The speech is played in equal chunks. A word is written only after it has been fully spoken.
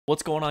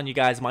What's going on, you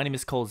guys? My name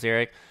is Cole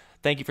Zarek.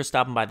 Thank you for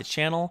stopping by the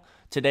channel.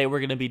 Today we're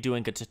going to be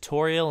doing a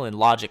tutorial in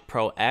Logic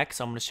Pro X.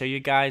 I'm going to show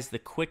you guys the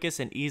quickest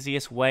and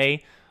easiest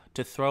way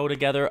to throw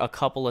together a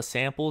couple of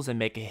samples and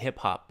make a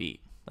hip-hop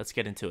beat. Let's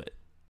get into it.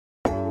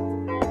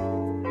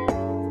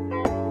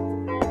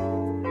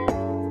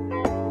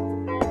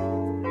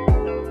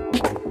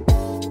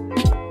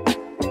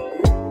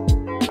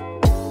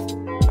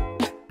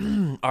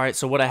 Alright,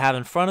 so what I have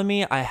in front of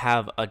me, I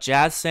have a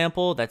jazz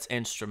sample that's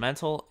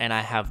instrumental, and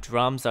I have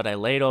drums that I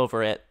laid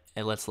over it,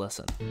 and let's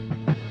listen.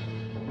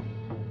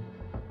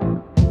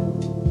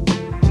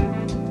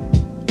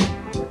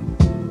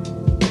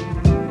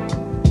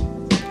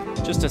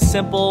 Just a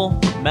simple,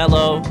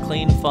 mellow,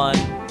 clean fun.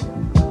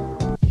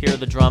 Here are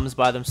the drums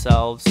by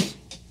themselves.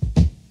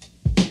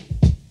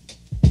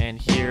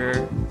 And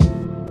here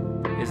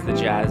is the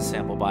jazz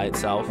sample by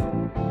itself.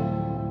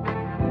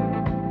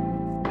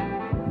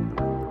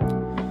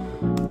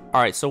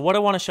 Alright, so what I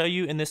want to show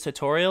you in this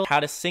tutorial, how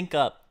to sync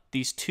up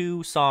these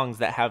two songs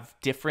that have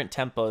different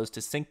tempos,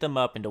 to sync them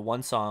up into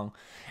one song,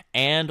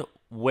 and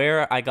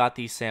where I got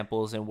these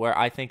samples and where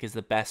I think is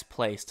the best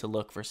place to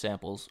look for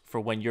samples for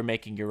when you're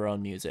making your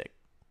own music.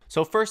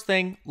 So first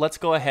thing, let's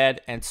go ahead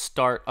and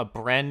start a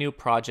brand new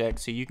project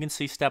so you can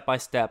see step by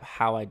step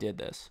how I did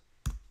this.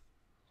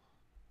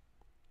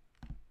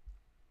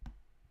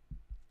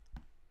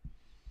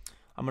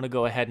 I'm going to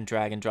go ahead and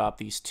drag and drop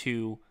these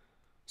two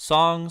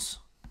songs.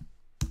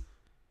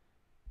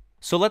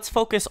 So let's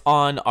focus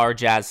on our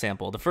jazz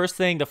sample. The first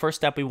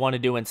step we want to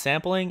do in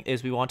sampling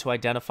is we want to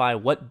identify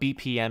what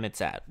BPM it's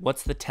at.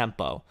 What's the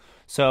tempo?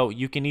 So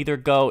you can either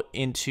go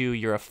into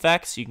your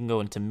effects, you can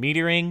go into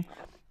metering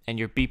and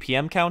your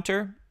BPM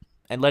counter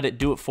and let it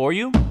do it for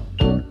you.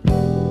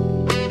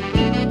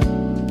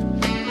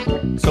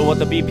 So what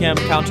the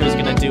BPM counter is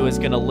going to do is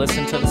going to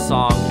listen to the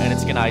song and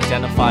it's going to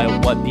identify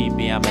what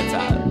BPM it's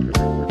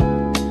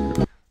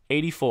at.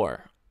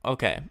 84.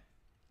 Okay.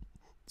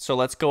 So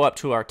let's go up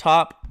to our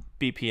top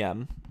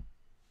BPM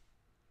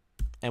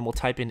and we'll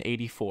type in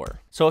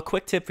 84. So a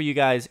quick tip for you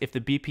guys, if the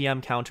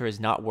BPM counter is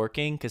not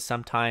working, because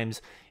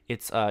sometimes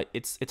it's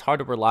hard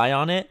to rely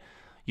on it,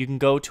 you can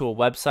go to a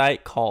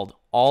website called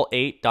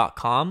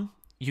all8.com.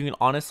 You can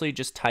honestly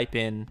just type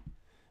in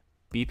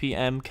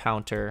BPM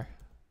counter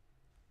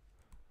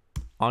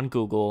on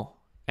Google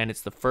and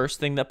it's the first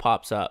thing that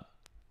pops up.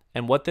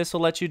 And what this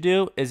will let you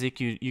do is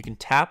you can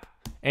tap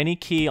any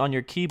key on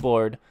your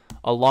keyboard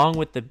along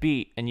with the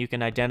beat and you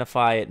can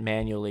identify it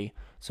manually.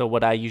 So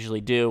what I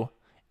usually do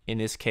in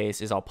this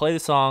case is I'll play the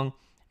song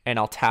and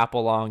I'll tap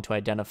along to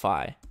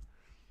identify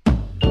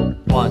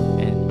 1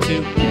 and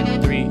 2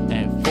 and 3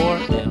 and 4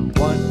 and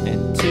 1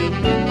 and 2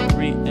 and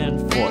 3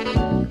 and 4.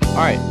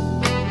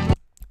 Alright,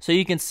 so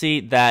you can see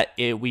that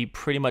we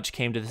pretty much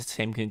came to the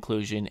same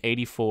conclusion,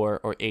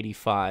 84 or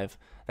 85.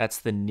 That's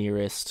the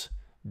nearest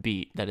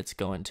beat that it's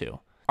going to.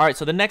 Alright,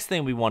 so the next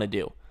thing we want to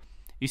do,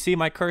 you see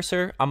my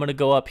cursor? I'm going to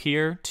go up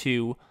here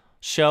to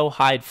show,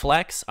 hide,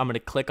 flex. I'm going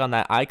to click on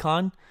that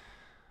icon.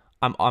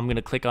 I'm going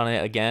to click on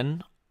it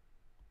again.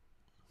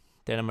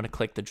 Then I'm going to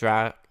click the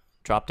drop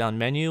down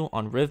menu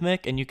on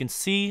rhythmic and you can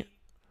see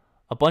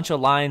a bunch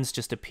of lines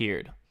just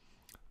appeared.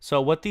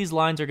 So what these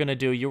lines are going to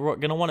do, you're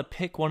going to want to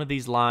pick one of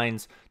these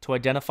lines to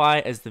identify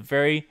as the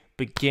very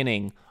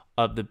beginning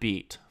of the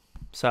beat.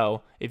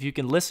 So if you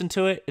can listen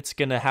to it, it's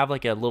going to have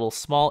like a little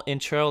small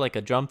intro, like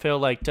a drum fill,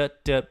 like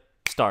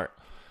start.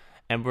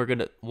 And we're going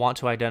to want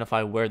to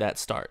identify where that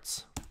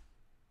starts.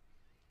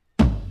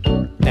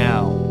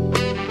 Now,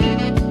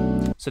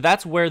 so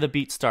that's where the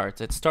beat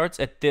starts. It starts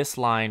at this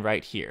line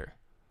right here.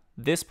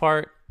 This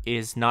part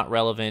is not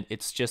relevant.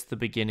 It's just the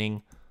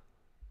beginning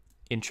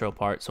intro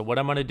part. So what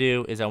I'm going to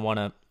do is I want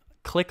to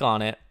click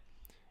on it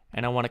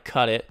and I want to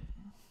cut it.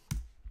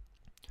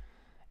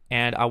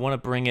 And I want to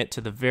bring it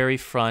to the very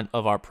front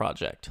of our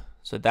project.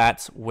 So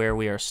that's where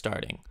we are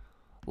starting.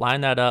 Line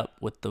that up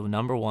with the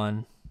number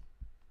 1.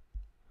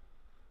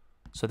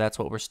 So that's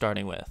what we're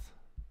starting with.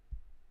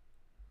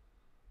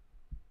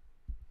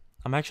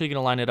 I'm actually going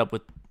to line it up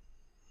with...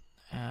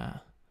 Alright,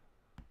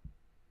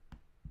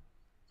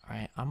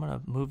 I'm going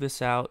to move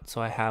this out so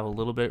I have a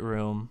little bit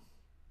room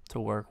to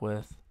work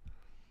with.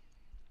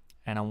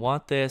 And I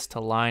want this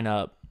to line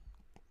up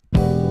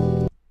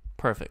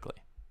perfectly.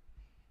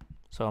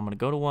 So I'm going to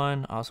go to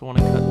 1. I also want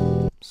to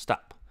cut...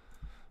 Stop.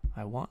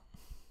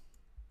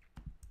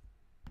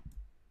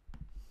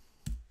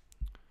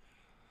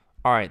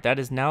 Alright, that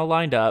is now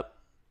lined up.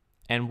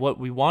 And what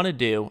we want to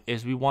do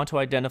is we want to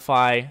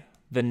identify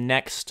the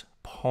next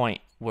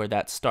point where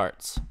that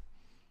starts.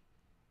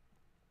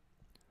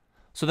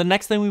 So the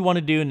next thing we want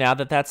to do now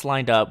that that's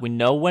lined up, we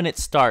know when it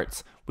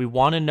starts. We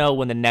want to know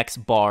when the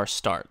next bar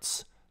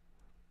starts.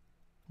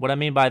 What I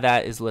mean by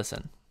that is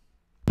listen.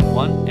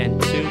 1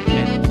 and 2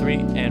 and 3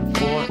 and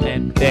 4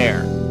 and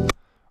there.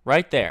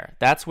 Right there.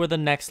 That's where the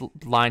next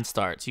line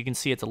starts. You can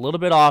see it's a little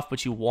bit off,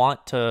 but you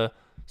want to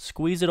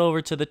squeeze it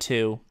over to the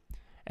 2.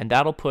 And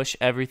that'll push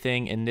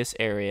everything in this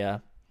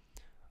area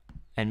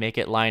and make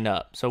it line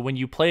up. So when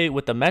you play it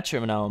with the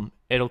metronome,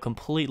 it'll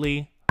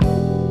completely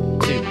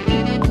 2,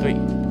 3,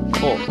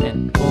 full,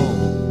 and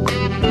boom.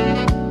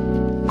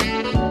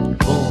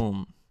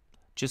 Boom.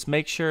 Just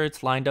make sure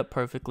it's lined up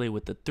perfectly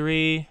with the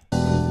 3.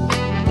 And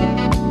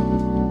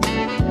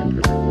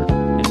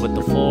with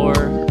the 4.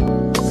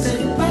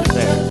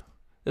 There.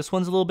 This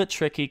one's a little bit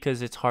tricky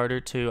because it's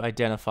harder to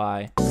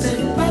identify.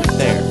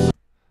 There.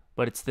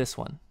 But it's this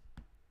one.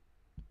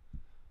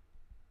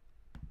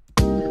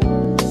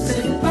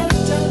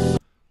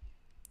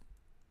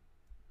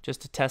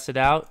 Just to test it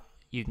out,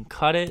 you can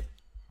cut it,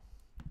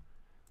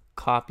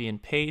 copy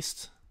and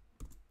paste,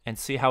 and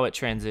see how it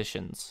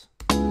transitions.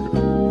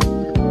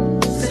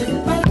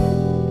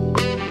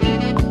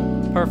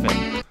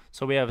 Perfect.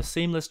 So we have a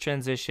seamless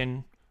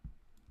transition.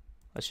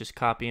 Let's just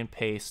copy and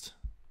paste.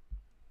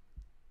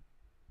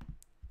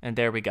 And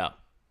there we go.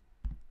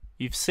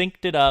 You've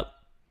synced it up.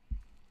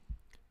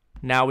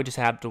 Now we just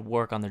have to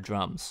work on the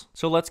drums.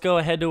 So let's go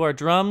ahead to our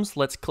drums.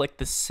 Let's click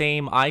the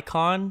same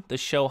icon, the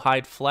show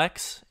hide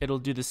flex. It'll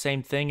do the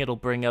same thing. It'll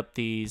bring up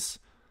these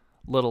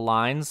little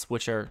lines,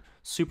 which are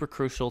super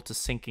crucial to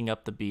syncing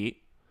up the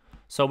beat.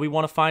 So we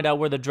want to find out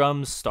where the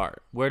drums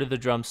start. Where do the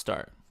drums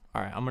start?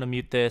 All right, I'm gonna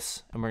mute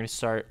this and we're gonna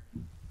start.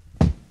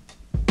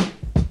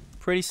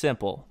 Pretty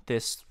simple.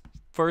 This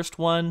first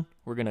one,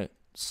 we're gonna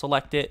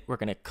select it, we're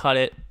gonna cut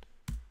it,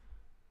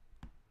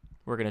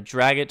 we're gonna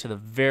drag it to the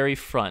very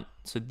front.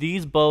 So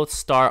these both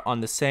start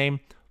on the same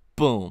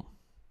boom.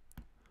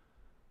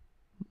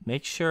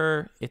 Make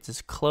sure it's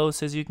as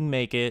close as you can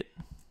make it.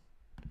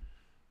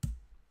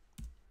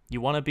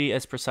 You want to be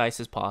as precise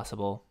as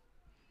possible.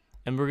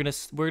 And we're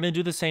gonna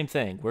do the same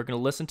thing. We're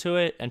gonna listen to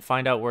it and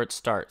find out where it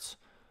starts.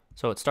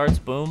 So it starts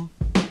boom,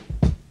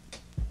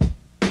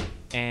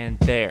 and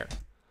there.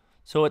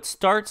 So it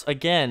starts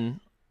again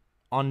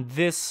on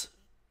this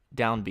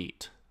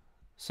downbeat.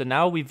 So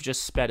now we've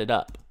just sped it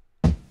up.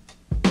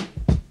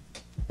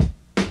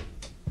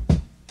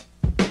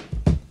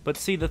 But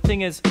see, the thing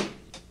is,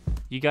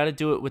 you got to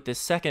do it with this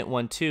second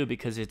one too,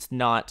 because it's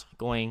not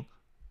going.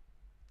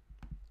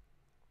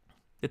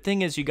 The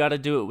thing is, you got to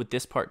do it with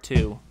this part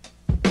too.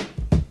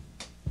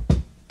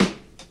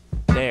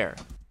 There.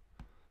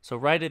 So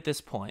right at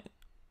this point,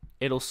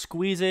 it'll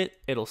squeeze it,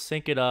 it'll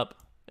sync it up,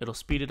 it'll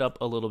speed it up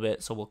a little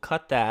bit. So we'll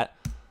cut that.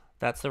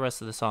 That's the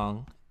rest of the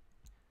song.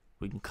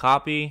 We can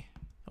copy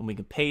and we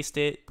can paste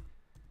it.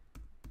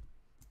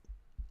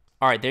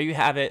 All right, there you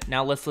have it.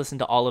 Now let's listen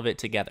to all of it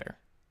together.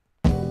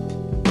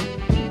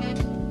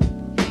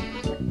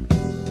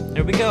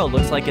 There we go.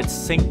 Looks like it's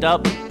synced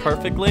up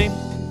perfectly.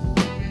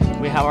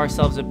 We have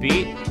ourselves a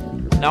beat.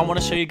 Now I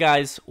want to show you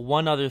guys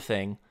one other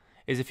thing.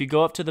 Is if you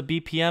go up to the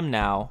BPM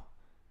now,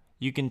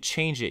 you can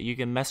change it. You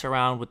can mess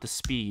around with the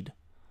speed.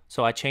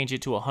 So I change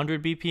it to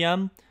 100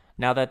 BPM.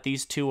 Now that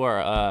these two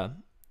are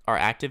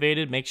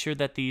activated, make sure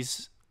that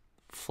these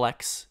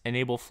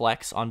enable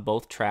flex on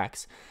both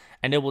tracks,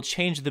 and it will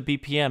change the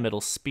BPM.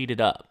 It'll speed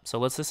it up. So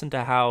let's listen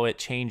to how it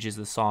changes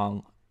the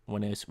song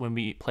when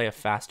we play a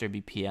faster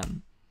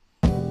BPM.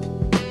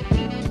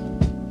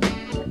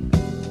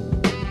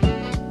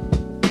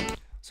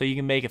 So you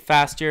can make it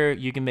faster,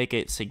 you can make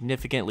it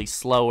significantly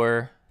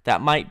slower. That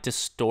might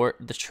distort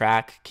the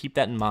track, keep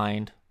that in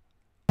mind.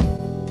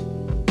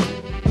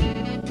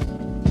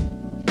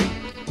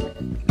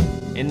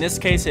 In this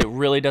case, it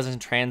really doesn't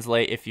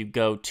translate if you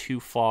go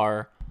too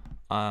far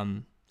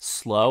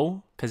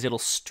slow, because it'll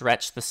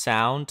stretch the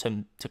sound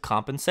to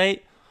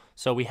compensate.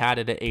 So we had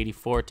it at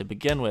 84 to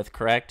begin with,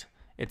 correct?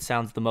 It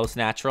sounds the most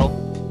natural.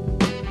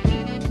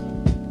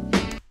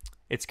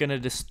 It's gonna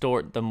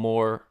distort the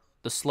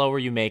slower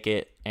you make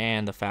it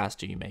and the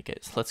faster you make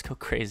it. So let's go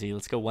crazy.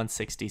 Let's go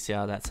 160, see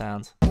how that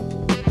sounds.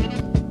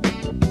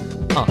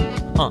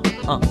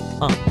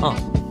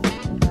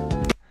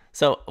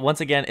 So once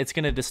again, it's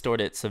gonna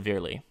distort it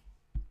severely.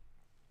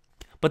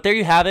 But there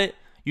you have it.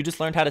 You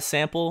just learned how to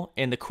sample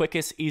in the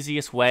quickest,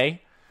 easiest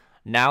way.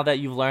 Now that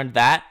you've learned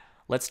that,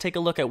 let's take a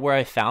look at where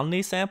I found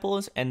these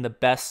samples and the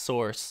best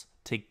source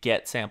to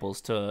get samples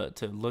to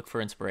look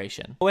for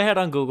inspiration. Go ahead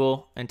on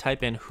Google and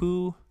type in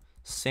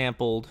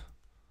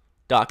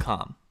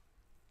whosampled.com.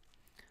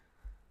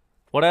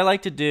 What I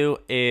like to do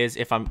is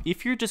if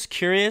you're just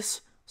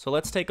curious, so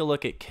let's take a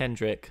look at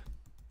Kendrick.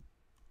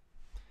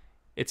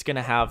 It's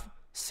gonna have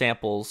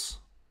samples.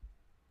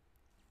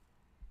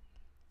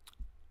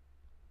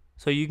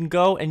 So you can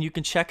go and you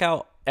can check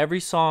out every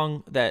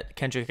song that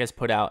Kendrick has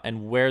put out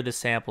and where the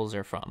samples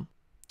are from.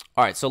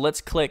 All right, so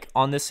let's click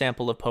on this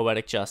sample of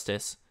Poetic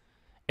Justice.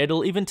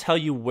 It'll even tell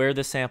you where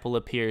the sample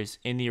appears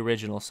in the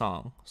original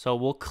song. So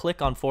we'll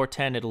click on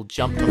 410, it'll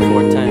jump to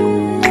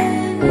 410.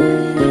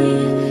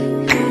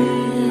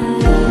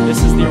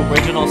 This is the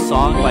original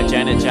song by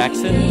Janet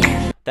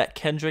Jackson that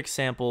Kendrick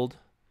sampled,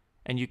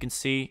 and you can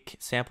see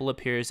sample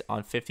appears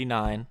on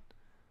 59.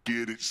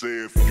 Get it, say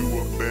if you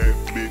a bad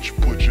bitch,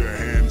 put your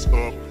hands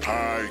up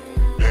high,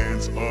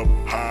 hands up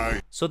high.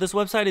 So this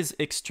website is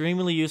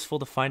extremely useful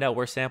to find out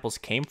where samples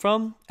came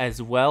from,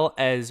 as well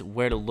as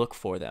where to look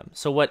for them.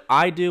 So what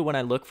I do when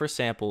I look for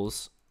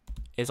samples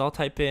is I'll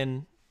type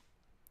in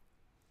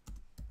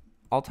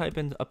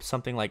up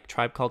something like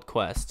Tribe Called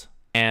Quest,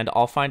 and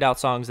I'll find out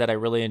songs that I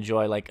really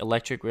enjoy, like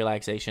Electric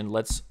Relaxation.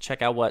 Let's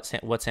check out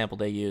what sample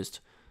they used.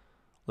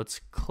 Let's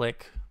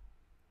click.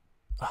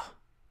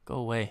 Go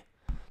away.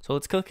 So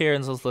let's click here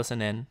and let's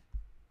listen in.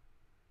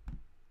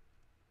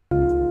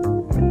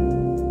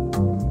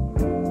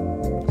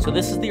 So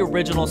this is the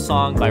original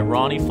song by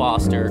Ronnie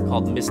Foster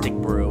called Mystic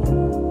Brew.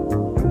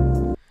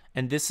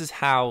 And this is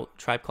how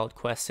Tribe Called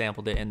Quest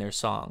sampled it in their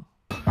song.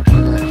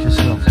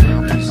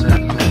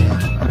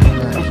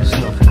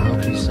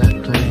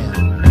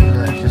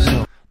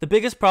 The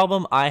biggest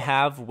problem I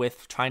have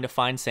with trying to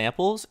find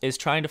samples is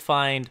trying to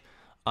find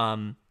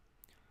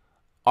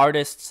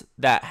artists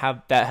that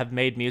have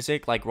made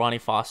music like Ronnie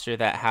Foster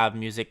that have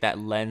music that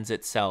lends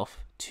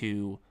itself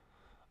to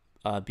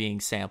being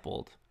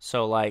sampled.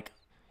 So like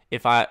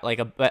if I like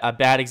a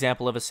bad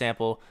example of a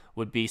sample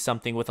would be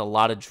something with a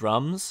lot of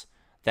drums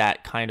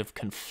that kind of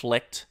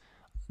conflict.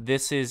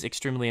 This is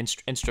extremely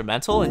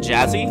instrumental and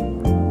jazzy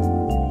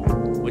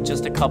with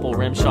just a couple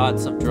rim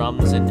shots of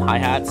drums and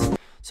hi-hats.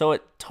 So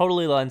it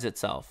totally lends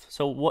itself.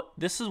 So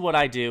this is what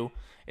I do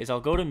is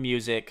I'll go to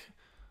music,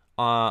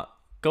 go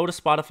to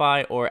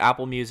Spotify or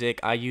Apple Music.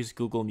 I use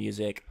Google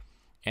Music,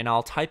 and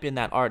I'll type in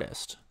that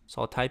artist.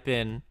 So I'll type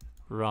in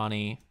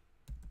Ronnie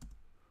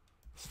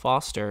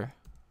Foster.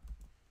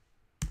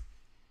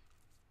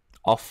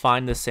 I'll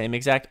find the same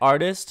exact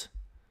artist.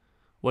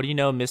 What do you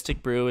know?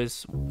 Mystic Brew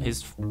is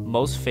his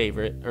most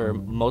favorite or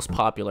most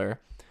popular.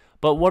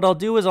 But what I'll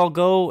do is I'll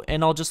go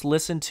and I'll just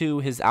listen to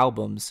his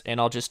albums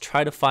and I'll just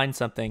try to find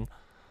something.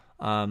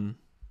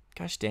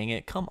 Gosh dang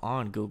it. Come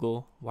on,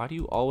 Google. Why do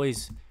you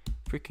always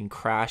freaking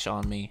crash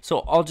on me?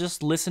 So I'll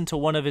just listen to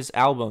one of his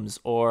albums,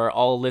 or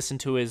I'll listen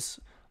to his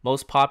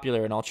most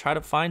popular, and I'll try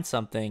to find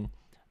something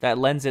that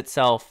lends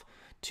itself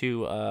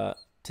to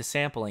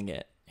sampling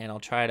it, and I'll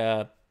try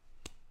to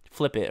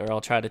flip it, or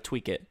I'll try to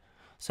tweak it.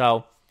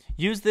 So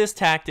use this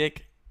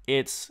tactic.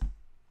 It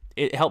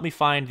helped me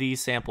find these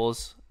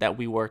samples that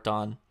we worked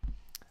on.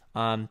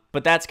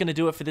 But that's going to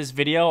do it for this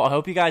video. I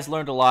hope you guys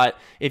learned a lot.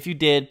 If you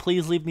did,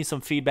 please leave me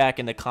some feedback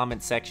in the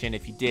comment section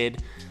if you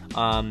did.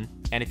 And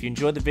if you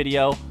enjoyed the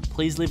video,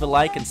 please leave a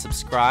like and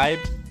subscribe.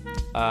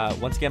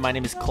 Once again, my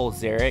name is Cole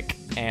Zarek,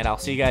 and I'll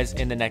see you guys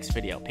in the next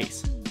video.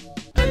 Peace.